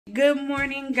Good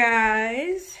morning,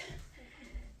 guys.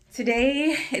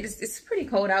 Today it's pretty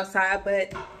cold outside,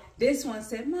 but this one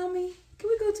said, "Mommy, can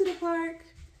we go to the park?"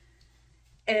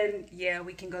 And yeah,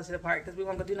 we can go to the park because we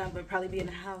won't go do nothing but probably be in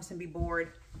the house and be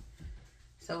bored.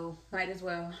 So might as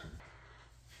well.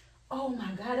 Oh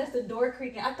my God, that's the door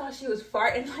creaking. I thought she was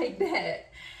farting like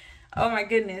that. Oh my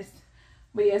goodness.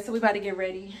 But yeah, so we about to get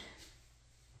ready.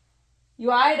 You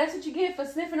alright? That's what you get for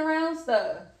sniffing around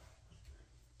stuff.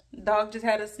 Dog just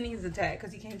had a sneeze attack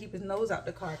because he can't keep his nose out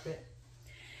the carpet.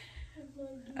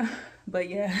 But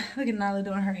yeah, look at Nala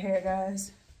doing her hair,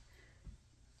 guys.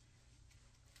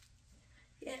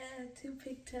 Yeah, 2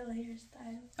 pigtail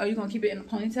hairstyle. Oh, you gonna keep it in a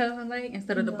ponytail, like,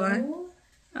 instead of the bun?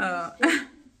 Oh,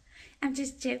 I'm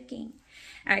just joking.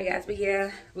 All right, guys, but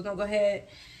yeah, we're gonna go ahead,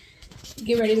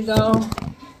 get ready to go.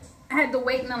 I had to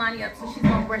wake Nalani up, so she's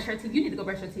gonna brush her teeth. You need to go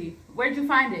brush your teeth. Where'd you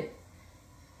find it?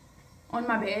 On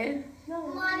my bed? No,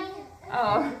 Mommy.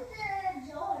 Oh.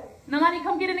 Nalani,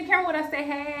 come get in the camera with us. Say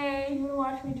hey. You wanna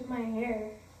watch me do my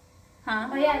hair? Huh?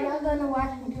 Oh yeah, y'all gonna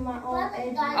watch me do my own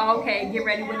edges. Oh, okay, get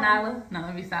ready with Nyla. No,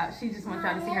 let me stop. She just wants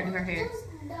y'all to see her do her hair.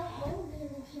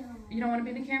 You don't want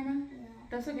to be in the camera? Yeah.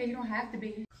 That's okay. You don't have to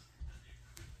be.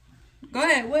 Go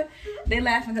ahead. What? They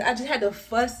laughing. I just had to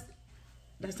fuss.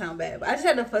 That sound bad, but I just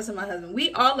had to fuss with my husband.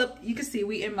 We all up. You can see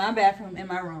we in my bathroom, in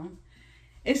my room.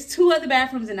 It's 2 other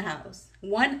bathrooms in the house.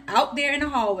 One out there in the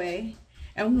hallway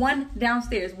and one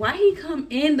downstairs. Why he come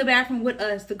in the bathroom with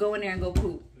us to go in there and go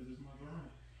poop?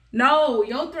 No,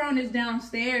 your throne is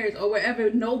downstairs or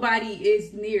wherever nobody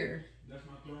is near. That's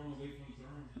my throne, away from the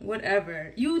throne.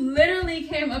 Whatever. You literally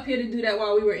came up here to do that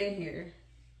while we were in here.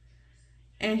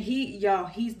 And y'all,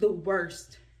 he's the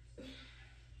worst.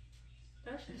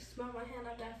 I should smell my hand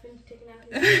after I finished taking out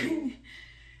his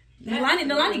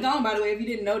Nalani gone, by the way, if you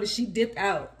didn't notice. She dipped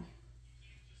out.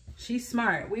 She's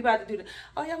smart. We about to do the...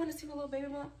 Oh, y'all want to see my little baby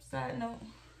bump? Side note.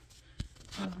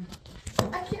 I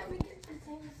can't make it the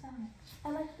same sound.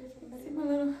 I like this one. See my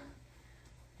little...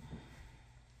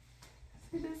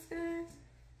 See this, guys?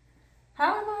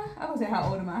 How am I? I was say, how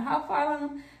old am I? How far along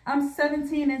am I? I'm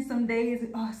 17 and some days.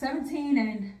 Oh, 17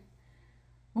 and...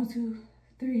 1, 2,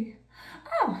 3...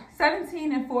 Oh,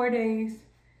 17 and 4 days.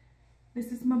 This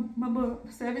is my book.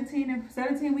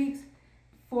 17 weeks,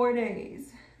 4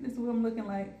 days. This is what I'm looking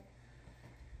like.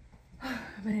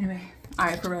 But anyway, all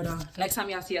right, for real though. Next time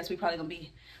y'all see us, we probably gonna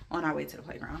be on our way to the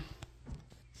playground.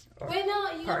 Wait,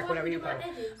 no, you park, whatever you call it.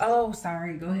 Oh,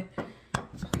 sorry. Go ahead.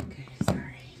 Okay,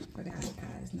 sorry. Forgot,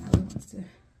 guys. Now we wants to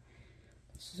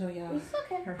show y'all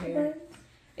okay. her hair.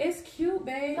 It's cute,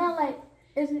 babe. Not like.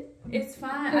 Is it? It's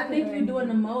fine. I think you're doing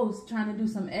the most, trying to do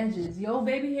some edges. Your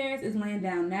baby hairs is laying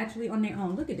down naturally on their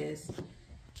own. Look at this.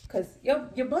 Because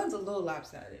your bun's a little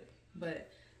lopsided. But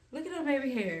look at her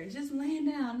baby hairs. Just laying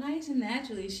down nice and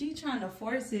naturally. She trying to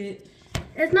force it.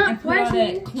 It's not forcing. All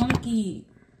that clunky.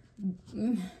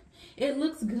 It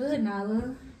looks good,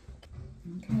 Nala.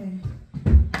 Okay.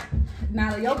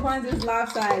 Nala, your buns is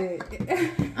lopsided.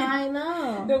 I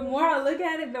know. The more I look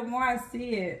at it, the more I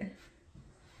see it.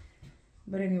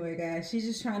 But anyway, guys, she's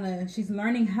just she's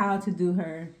learning how to do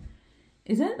her.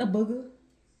 Is that a booger?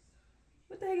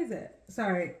 What the heck is that?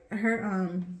 Sorry,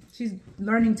 she's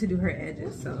learning to do her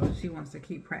edges, so she wants to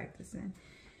keep practicing.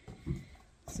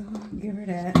 So give her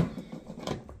that.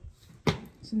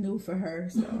 It's new for her,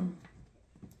 so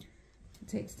it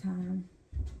takes time.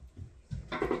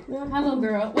 Hello,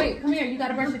 girl. Wait, come here. You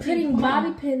gotta brush your teeth. Putting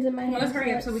bobby pins in my hair. Let's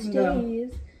hurry up so we can go.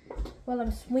 While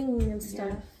I'm swinging and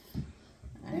stuff.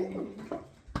 Right.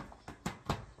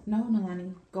 No,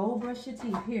 Nalani. Go brush your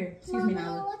teeth. Here. Excuse me,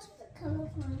 Nala. What's the color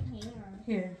of my hair?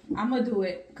 Here. I'm going to do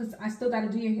it because I still got to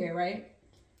do your hair, right?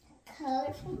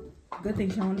 Colorful? Good thing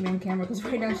she don't want to be on camera because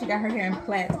right now she got her hair in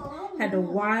plaits. Had to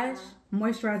wash,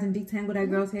 moisturize, and detangle that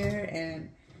girl's hair. And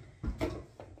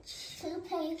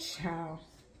Toothpaste. Ciao.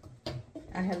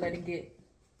 I had let it get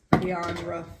beyond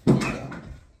rough. So.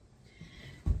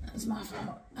 That's my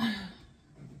fault.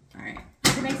 Alright.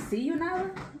 Can they see you, Nala?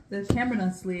 The camera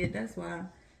done slid, that's why.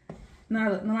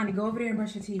 Nalani, go over there and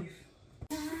brush your teeth.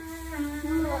 It's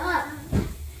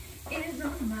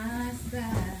on my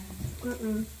side.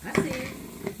 I see it.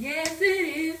 Yes, it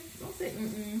is. Don't say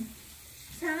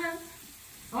Time.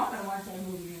 Oh, I'm gonna watch that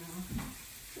movie now.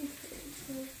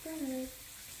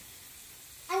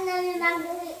 And then you're not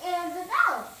going to be able to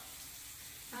go.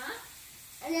 Huh?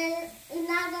 And then you're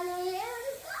not going to be able to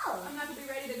go. I'm not gonna be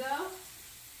ready to go?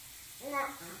 Nuh-uh.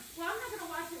 Well, I'm not gonna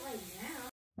watch it right now.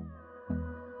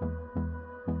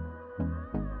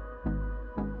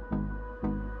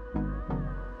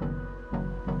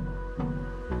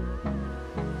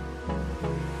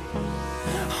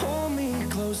 Hold me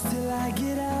close till I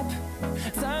get up.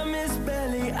 Time is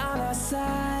barely on our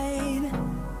side.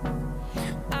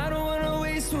 I don't wanna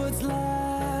waste what's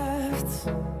left.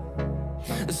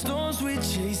 The storms we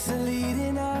chase are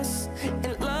leading us,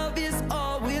 and love is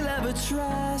all we'll ever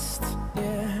trust.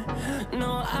 Yeah,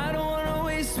 no, I don't wanna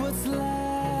waste what's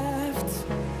left.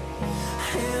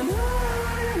 And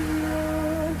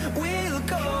on we'll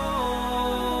go,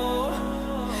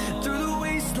 through the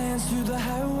wastelands, through the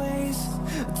highways,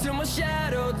 till my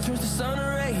shadow turns to sun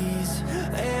rays.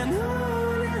 And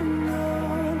on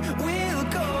we'll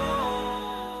go.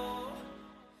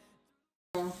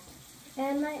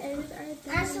 And my eggs are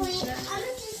done. Actually,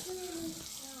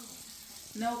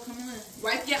 No, come on.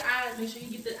 Wipe your eyes. Make sure you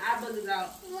get the eye buggers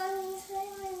out. Mommy's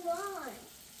really wrong.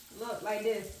 Look, like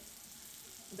this.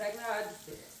 Exactly how I just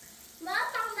did. Not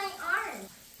on my arm.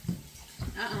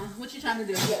 What you trying to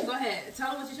do? Go ahead.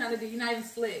 Tell her what you're trying to do. You're not even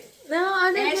slick. No,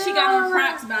 I didn't. And she got on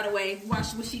Crocs, by the way.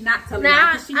 Watch, was she not telling y'all?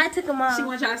 Nah, 'Cause she, I took them off. She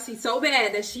wants y'all to see so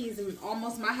bad that she's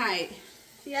almost my height.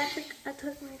 See, I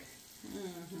took my.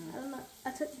 I don't know.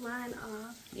 I took mine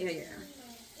off. Yeah.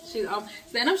 She's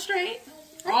stand up straight.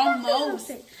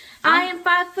 Almost. I am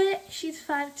 5 foot. She's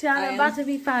 5'2". I'm about to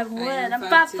be 5'1". I'm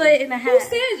 5 5'2". foot and a half. Who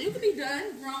said you could be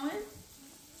done growing?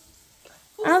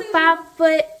 Who I'm said 5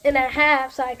 foot and a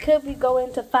half, so I could be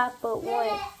going to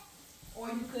 5'1". Or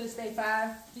you could stay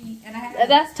 5 feet and a half.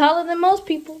 That's taller than most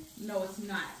people. No, it's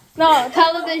not. No,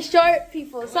 taller than short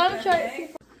people. Some short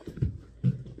people.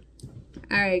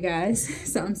 All right, guys.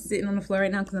 So I'm sitting on the floor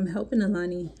right now because I'm helping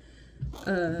Alani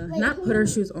not put her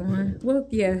shoes on. Well,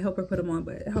 yeah, help her put them on,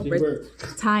 but help her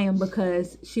tie them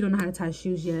because she don't know how to tie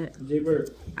shoes yet.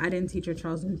 I didn't teach her.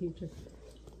 Charles didn't teach her.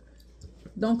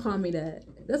 Don't call me that.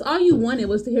 That's all you wanted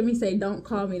was to hear me say, "Don't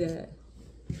call me that."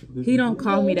 He don't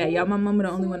call me that, y'all. My mama the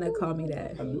only one that called me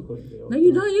that. No,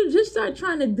 you don't. You just start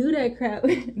trying to do that crap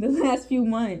the last few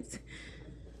months.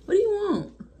 What do you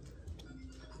want?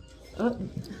 Oh,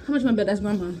 how much my bet? That's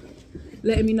grandma.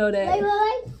 Letting me know that.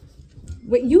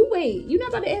 Wait, you wait. You're not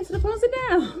about to answer the phone. Sit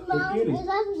down. Mom, it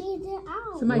doesn't need it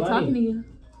out. Somebody talking to you.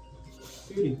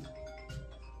 Hey,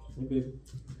 baby.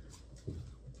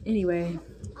 Anyway.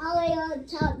 All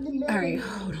right,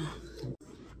 hold on.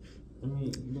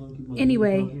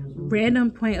 Anyway,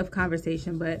 random point of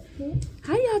conversation, but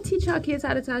how y'all teach y'all kids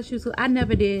how to tie shoes? I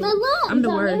never did. I'm the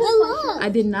worst. I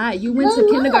did not. You went to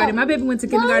kindergarten. My baby went to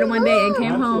kindergarten one day and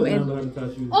came home and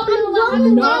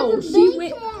no, she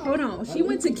went. Hold on. She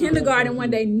went to kindergarten one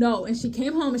day. No, and she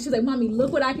came home and she was like, "Mommy,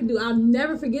 look what I can do." I'll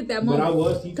never forget that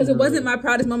moment because it wasn't my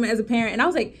proudest moment as a parent. And I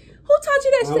was like, "Who taught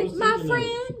you that?" She's like, "My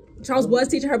friend." Charles was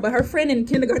teaching her, but her friend in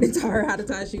kindergarten taught her how to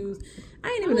tie shoes. I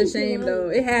ain't even ashamed though.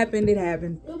 It happened. It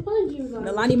happened.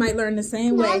 Nalani might learn the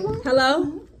same way.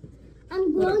 Hello?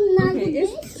 I'm going now. Okay,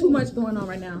 it's too much going on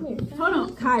right now. Hold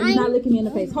on. Kai, you're not looking me in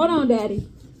the face. Hold on, Daddy.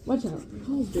 Watch out.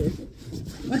 Hold this.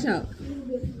 Watch out.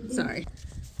 Sorry.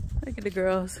 Look at the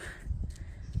girls.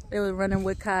 They were running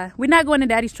with Kai. We're not going to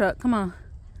Daddy's truck. Come on.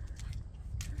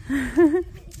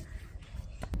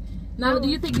 Nala, do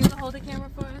you think you can hold the camera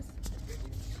for us?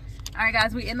 All right,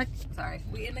 guys. We in the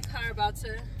car about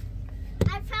to.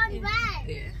 I found red.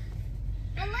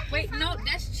 Yeah. Wait, no,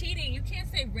 that's cheating. You can't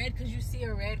say red because you see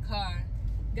a red car.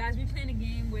 Guys, we playing a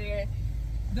game where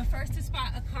the first to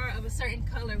spot a car of a certain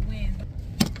color wins.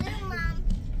 Blue, Mom.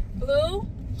 Blue?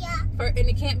 Yeah. And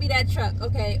it can't be that truck,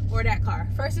 okay, or that car.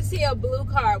 First to see a blue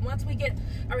car. Once we get,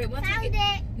 all right, once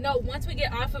we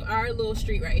get off of our little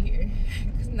street right here.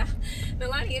 Because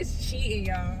Nalani is cheating,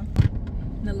 y'all.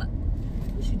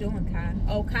 What you doing, Kai?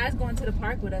 Oh, Kai's going to the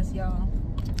park with us, y'all.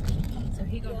 So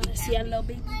he gonna be See a little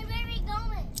bit. Where are we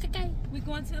going? Okay. We're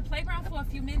going to the playground for a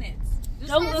few minutes.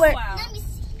 Don't worry. Let me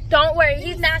see. Don't worry.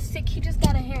 He's not sick. He just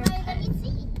got a haircut. Let me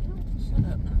see. Shut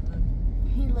up, Nala.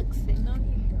 He looks sick. No,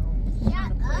 he don't.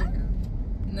 Shut up.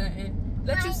 Nothing.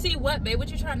 Let you see what, babe? What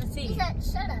you trying to see? He said,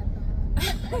 shut up.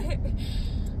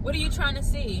 What are you trying to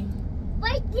see?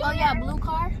 Right there. Oh yeah, blue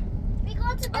car. We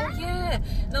go to Oh that. yeah.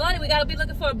 Nalani, we gotta be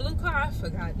looking for a blue car. I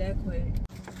forgot that quick.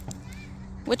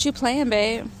 What you playing,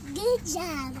 babe? Good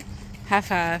job. High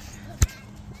five.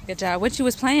 Good job. What you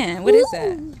was playing? What is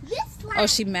that? This one. Oh,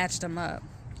 she matched them up.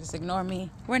 Just ignore me.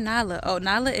 Where Nyla? Oh,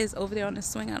 Nyla is over there on the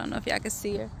swing. I don't know if y'all can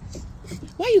see her.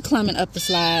 Why are you climbing up the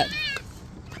slide?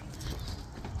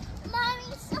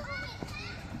 Mommy, sorry.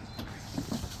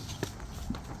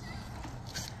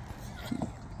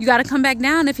 You got to come back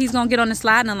down if he's going to get on the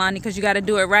slide, Nalani, because you got to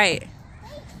do it right.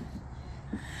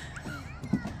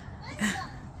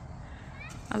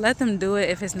 I'll let them do it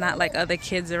if it's not like other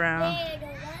kids around.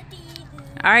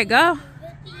 All right, go.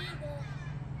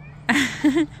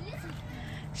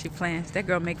 She playing. That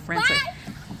girl make friends.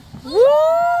 Woo!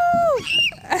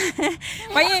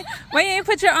 Why you ain't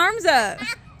put your arms up?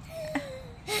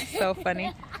 So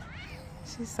funny.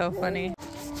 She's so funny.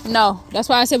 No, that's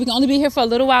why I said we can only be here for a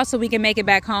little while so we can make it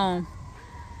back home.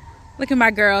 Look at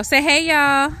my girl. Say hey,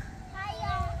 y'all. Hi,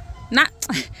 y'all. Not.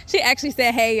 She actually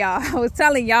said hey, y'all. I was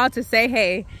telling y'all to say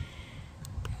hey.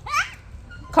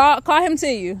 Call him to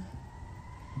you.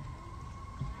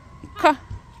 Call.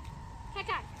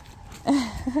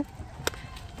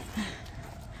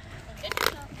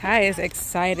 Kai is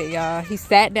excited, y'all. He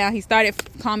sat down. He started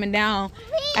calming down.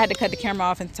 I had to cut the camera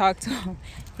off and talk to him.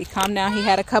 He calmed down. He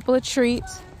had a couple of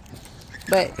treats.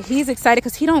 But he's excited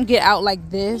because he don't get out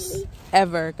like this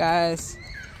ever, guys.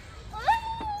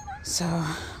 So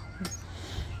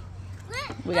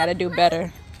we got to do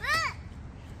better.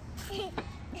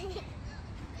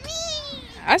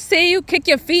 I see you. Kick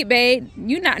your feet, babe.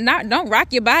 You don't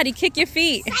rock your body. Kick your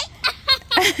feet.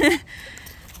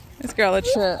 This girl a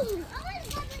trip.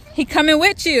 He coming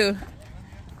with you.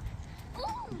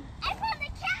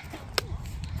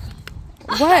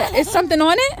 What? Is something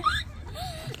on it?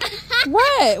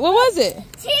 What? What was it?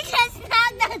 She just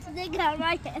found that thing on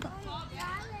my head.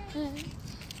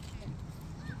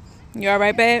 You all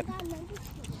right, babe?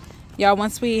 Y'all,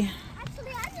 once we...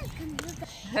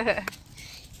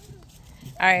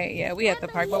 All right, yeah, we at the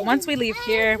park. But once we leave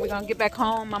here, we're going to get back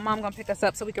home. My mom going to pick us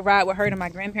up so we can ride with her to my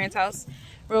grandparents' house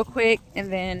real quick.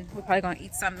 And then we're probably going to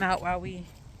eat something out while we...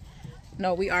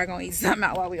 No, we are going to eat something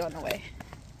out while we're on the way.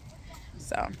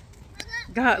 So,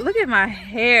 God, look at my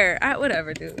hair.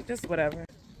 Whatever, dude. Just whatever.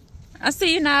 I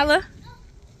see you, Nyla.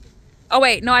 Oh,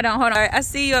 wait. No, I don't. Hold on. I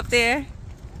see you up there.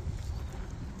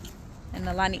 And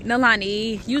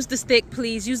Nalani, use the stick,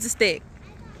 please. Use the stick.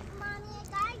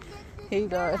 Here you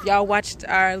go. If y'all watched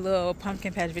our little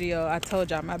pumpkin patch video, I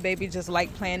told y'all my baby just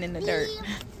like playing in the dirt.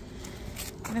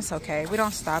 And it's okay. We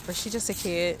don't stop her. She's just a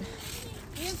kid.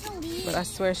 But I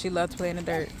swear she loves playing in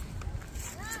the dirt.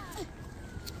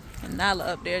 And Nyla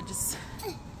up there just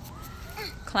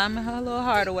climbing her little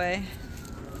heart away.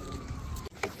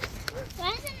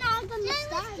 Why is it not going to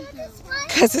start?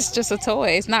 Because it's just a toy.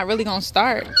 It's not really going to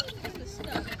start.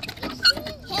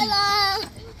 Hello.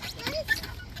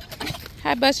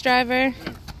 Hi, bus driver.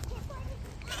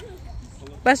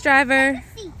 Bus driver,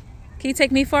 can you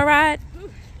take me for a ride?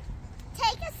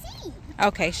 Take a seat.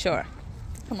 Okay, sure.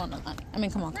 Come on,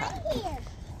 come on, Kai. Right here.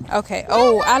 Okay.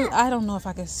 Oh, I don't know if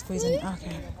I can squeeze in.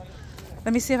 Okay.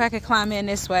 Let me see if I can climb in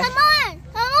this way. Come on.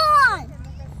 Come on.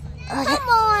 Okay. Come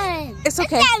on. It's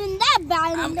okay. It's not even that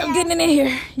bad. I'm getting in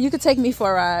here. You can take me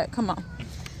for a ride. Come on.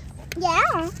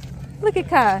 Yeah. Look at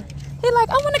Kai. He like,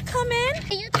 I want to come in.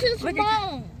 You're too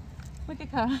small. Look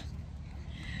at Kai.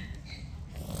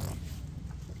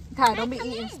 Kai, don't be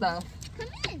eating stuff. Come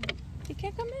in. He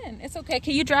can't come in. It's okay.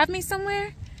 Can you drive me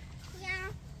somewhere? Yeah.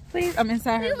 Please? I'm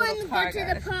inside her You want little to car, go to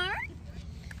guys. the park?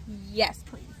 Yes,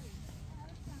 please.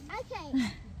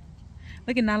 Okay.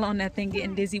 Look at Nala on that thing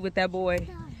getting dizzy with that boy.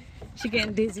 She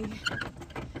getting dizzy.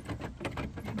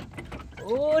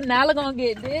 Oh, Nala gonna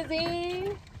get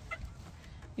dizzy.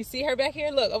 You see her back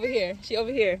here? Look, over here. She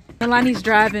over here. Nalani's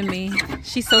driving me.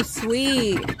 She's so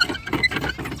sweet.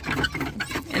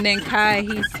 And then Kai,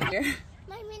 he's here.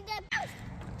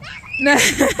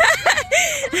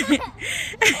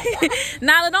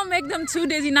 Nala, don't make them too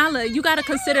dizzy. Nala, you gotta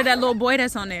consider that little boy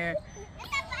that's on there.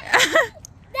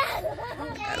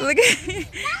 Look at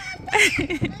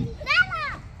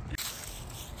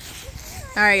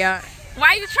all right, y'all. Why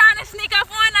are you trying to sneak up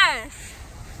on us?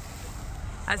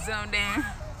 I zoomed in.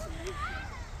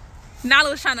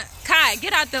 Nala was trying to... Kai,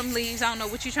 get out them leaves. I don't know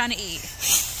what you're trying to eat.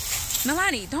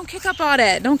 Nalani, don't kick up all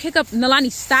that. Don't kick up.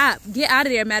 Nalani, stop. Get out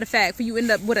of there, matter of fact, for you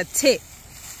end up with a tick.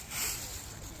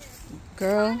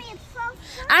 Girl.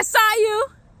 I saw you.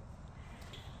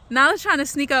 Nala's trying to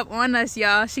sneak up on us,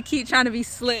 y'all. She keep trying to be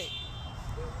slick.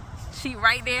 She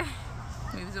right there.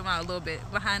 Let me zoom out a little bit.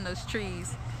 Behind those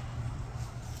trees.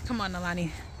 Come on,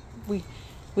 Nalani. We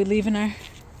leaving her.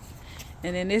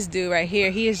 And then this dude right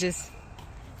here, he is just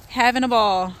having a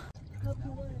ball. I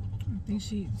think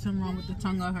something wrong with the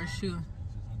tongue of her shoe.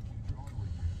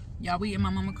 Y'all, we in my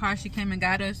mama's car. She came and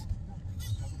got us.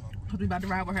 We about to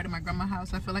ride with her to my grandma's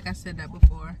house. I feel like I said that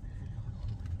before.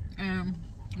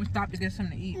 We stopped to get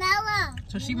something to eat. Nala.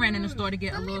 So she ran in the store to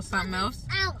get a little something else.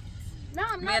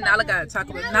 No, Me and Nala got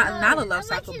Taco Bell. Nala loves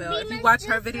Taco Bell. If you watch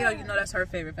her video, you know that's her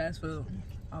favorite fast food.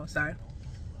 Oh, sorry.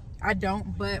 I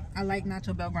don't, but I like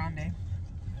Nacho Bel Grande.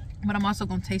 But I'm also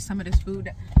going to taste some of this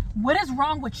food. What is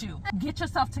wrong with you? Get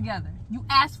yourself together. You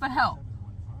asked for help.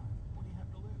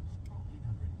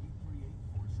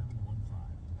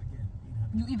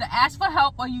 You either ask for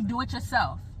help or you do it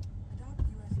yourself.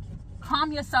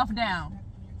 Calm yourself down.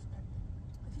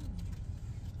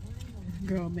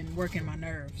 Girl, been working my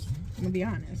nerves. I'm gonna be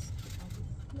honest.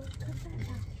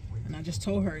 And I just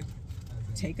told her,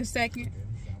 take a second,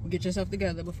 get yourself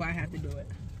together before I have to do it.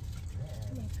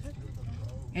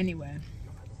 Anyway,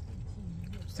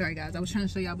 sorry guys, I was trying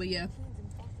to show y'all, but yeah,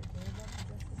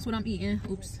 that's what I'm eating.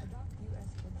 Oops,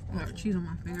 I got cheese on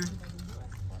my finger.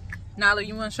 Nala,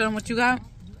 you want to show them what you got?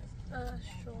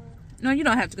 Sure. No, you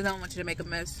don't have to, because I don't want you to make a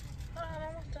mess. I'm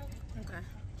almost done.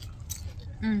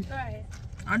 Okay. Alright.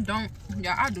 I don't.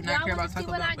 Yeah, I do not care about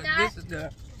Taco Bell, but this is good.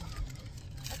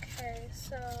 Okay,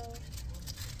 so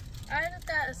I just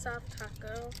got a soft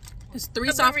taco. It's three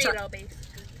A soft burrito, tacos.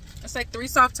 basically. It's like 3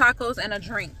 soft tacos and a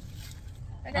drink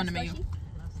I got on the menu. slushy.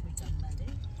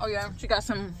 Oh yeah, she got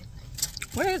some.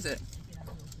 What is it?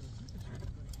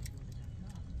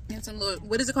 And some little.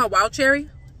 What is it called? Wild cherry?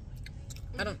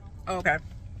 I don't. Oh, okay.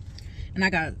 And I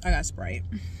got Sprite.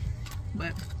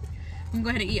 But I'm gonna go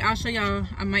ahead and eat. I'll show y'all.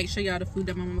 I might show y'all the food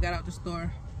that my mom got out the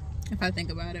store if I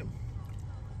think about it.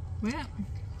 But yeah,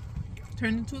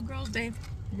 turned into a girl's day.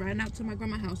 Riding out to my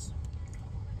grandma's house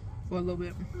for a little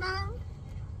bit. Mom,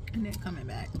 And then coming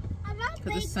back I don't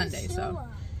because it's Sunday, so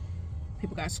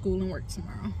people got school and work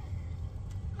tomorrow.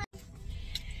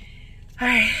 All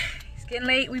right, it's getting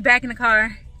late. We back in the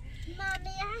car. Mommy,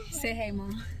 Say hey,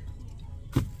 Mom.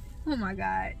 Oh my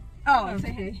God. Oh,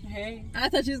 say hey. Hey. I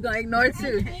thought you was gonna ignore it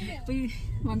too.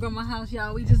 My grandma's house,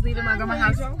 y'all. We just leaving my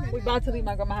grandma's house. We about to leave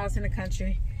my grandma's house in the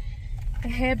country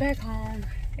and head back home.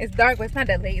 It's dark, but it's not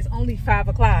that late. It's only 5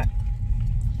 o'clock.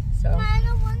 So I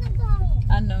don't want to go.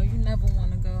 I know you never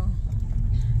want to go.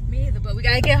 Me either, but we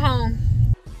gotta get home.